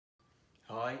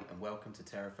Hi and welcome to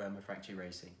Terrafirma Factory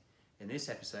Racing. In this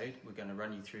episode we're going to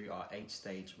run you through our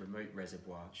 8-stage remote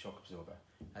reservoir shock absorber,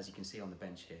 as you can see on the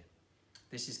bench here.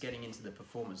 This is getting into the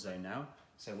performance zone now,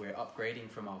 so we're upgrading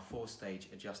from our 4-stage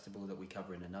adjustable that we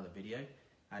cover in another video,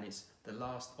 and it's the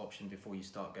last option before you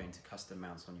start going to custom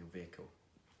mounts on your vehicle.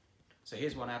 So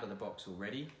here's one out of the box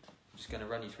already. I'm just going to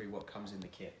run you through what comes in the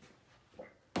kit.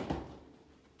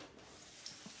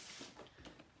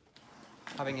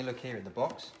 Having a look here in the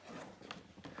box,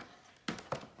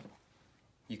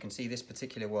 you can see this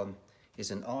particular one is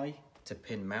an eye to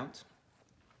pin mount.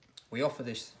 We offer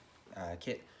this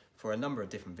kit for a number of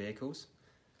different vehicles.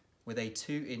 With a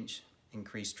 2-inch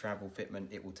increased travel fitment,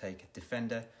 it will take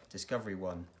Defender, Discovery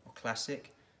 1 or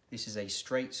Classic. This is a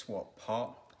straight swap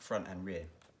part, front and rear.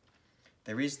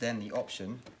 There is then the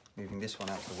option, moving this one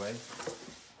out of the way,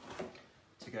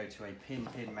 to go to a pin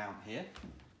mount here.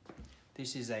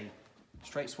 This is a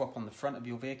straight swap on the front of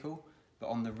your vehicle, but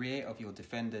on the rear of your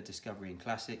Defender, Discovery and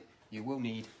Classic, you will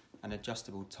need an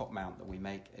adjustable top mount that we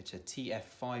make. It's a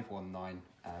TF519,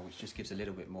 which just gives a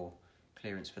little bit more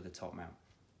clearance for the top mount.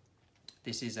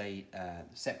 This is a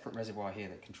separate reservoir here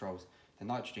that controls the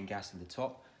nitrogen gas in the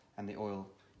top and the oil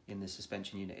in the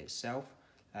suspension unit itself.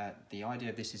 The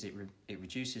idea of this is it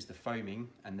reduces the foaming,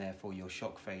 and therefore your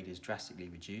shock fade is drastically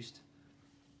reduced.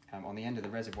 On the end of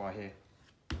the reservoir here,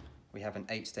 we have an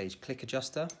 8-stage click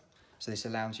adjuster. So this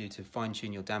allows you to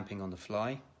fine-tune your damping on the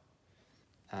fly.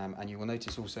 And you will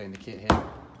notice also in the kit here,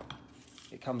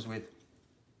 it comes with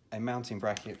a mounting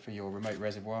bracket for your remote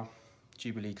reservoir,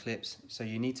 Jubilee clips, so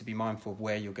you need to be mindful of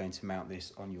where you're going to mount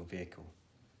this on your vehicle.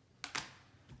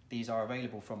 These are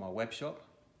available from our web shop,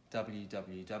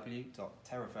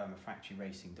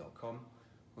 www.terrafirmafactoryracing.com,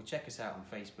 or check us out on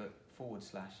Facebook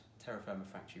 /Terrafirma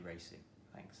Factory Racing.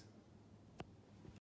 Thanks.